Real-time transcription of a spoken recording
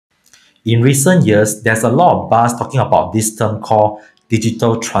In recent years, there's a lot of buzz talking about this term called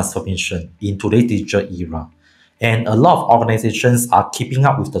digital transformation in today's digital era. And a lot of organizations are keeping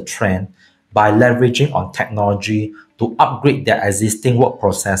up with the trend by leveraging on technology to upgrade their existing work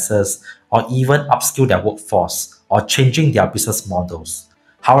processes or even upskill their workforce or changing their business models.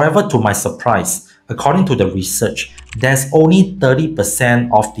 However, to my surprise, according to the research, there's only 30%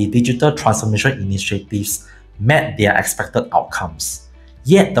 of the digital transformation initiatives met their expected outcomes.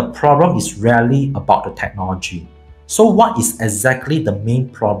 Yet the problem is rarely about the technology. So what is exactly the main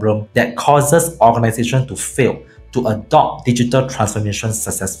problem that causes organizations to fail to adopt digital transformation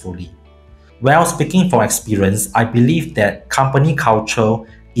successfully? Well, speaking from experience, I believe that company culture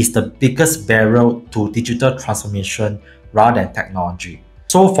is the biggest barrier to digital transformation rather than technology.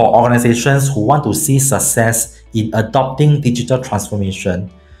 So for organizations who want to see success in adopting digital transformation,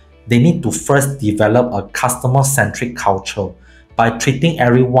 they need to first develop a customer-centric culture by treating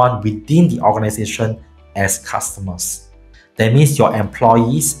everyone within the organization as customers. That means your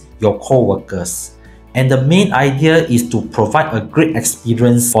employees, your co-workers. And the main idea is to provide a great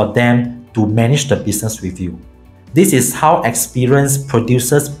experience for them to manage the business with you. This is how experience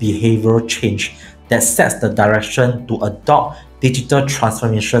produces behavioral change that sets the direction to adopt digital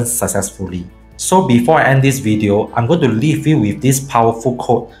transformation successfully. So before I end this video, I'm going to leave you with this powerful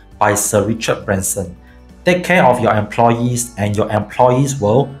quote by Sir Richard Branson. Take care of your employees and your employees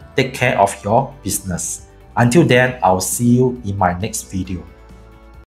will take care of your business. Until then, I'll see you in my next video.